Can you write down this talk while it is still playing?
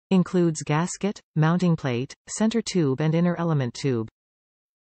Includes gasket, mounting plate, center tube and inner element tube.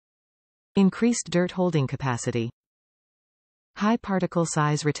 Increased dirt holding capacity. High particle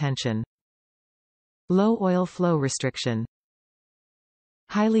size retention. Low oil flow restriction.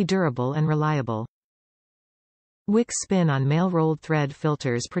 Highly durable and reliable. WIX spin-on male rolled thread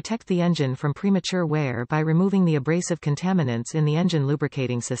filters protect the engine from premature wear by removing the abrasive contaminants in the engine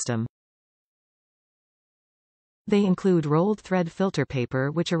lubricating system. They include rolled thread filter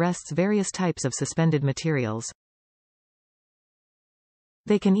paper which arrests various types of suspended materials.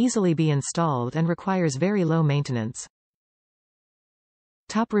 They can easily be installed and requires very low maintenance.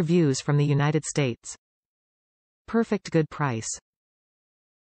 Top reviews from the United States. Perfect good price.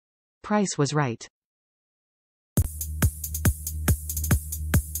 Price was right.